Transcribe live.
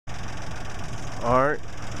Alright,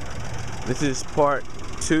 this is part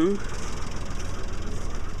 2.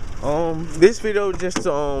 This video just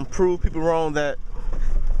to prove people wrong that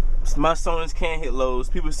my Sonys can't hit lows.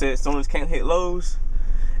 People said Sonys can't hit lows,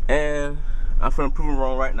 and I'm finna prove them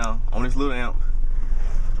wrong right now on this little amp.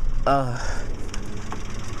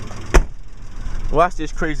 Watch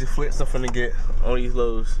this crazy flicks I'm finna get on these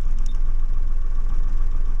lows.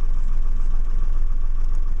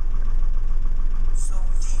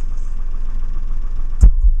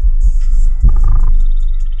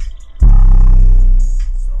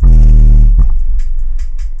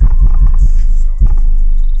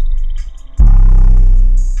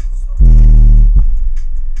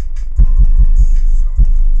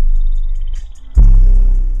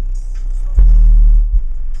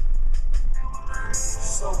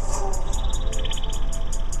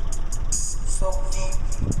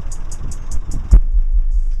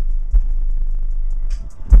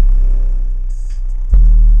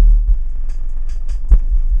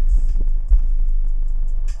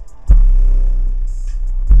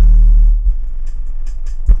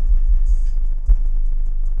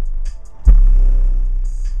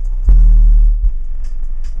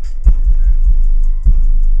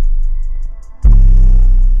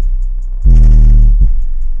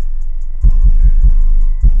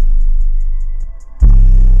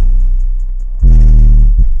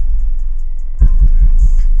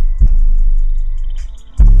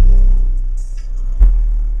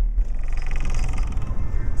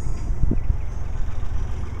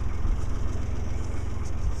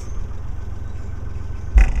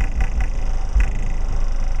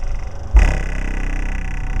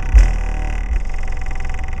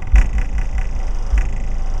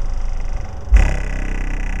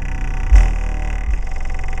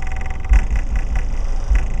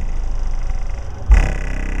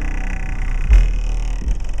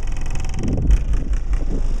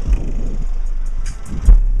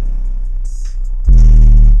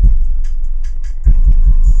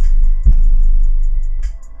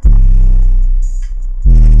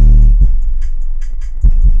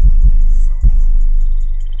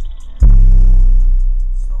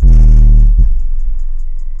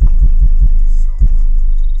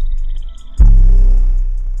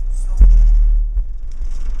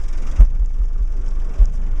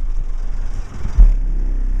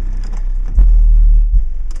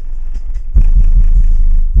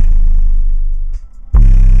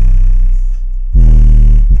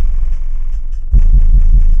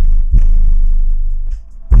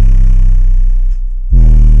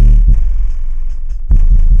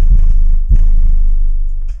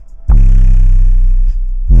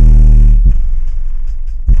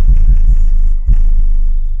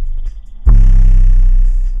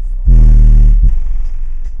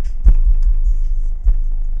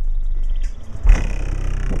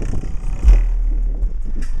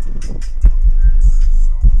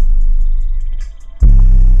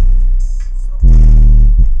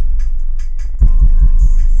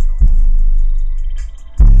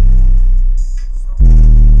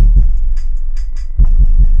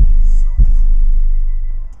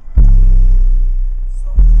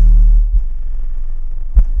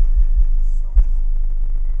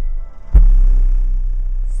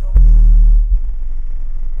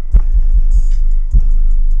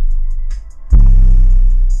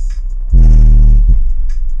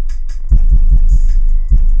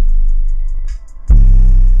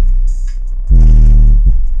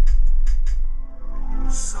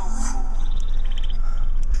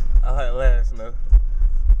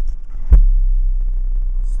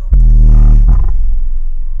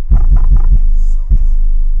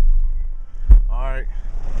 Alright,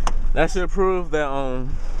 that should prove that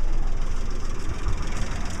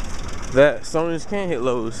that Sonys can't hit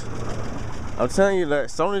lows. I'm telling you that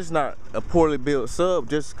Sony's not a poorly built sub.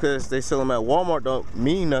 Just because they sell them at Walmart don't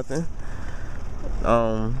mean nothing.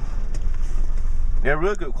 They're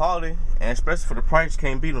real good quality, and especially for the price,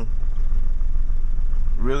 can't beat them.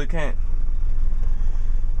 Really can't.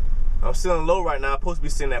 I'm selling low right now. I'm supposed to be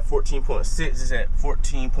sitting at 14.6. It's at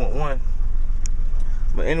 14.1.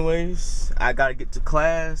 But anyways, I gotta get to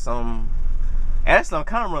class. Actually, I'm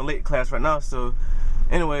kind of running late to class right now. So,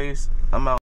 anyways, I'm out.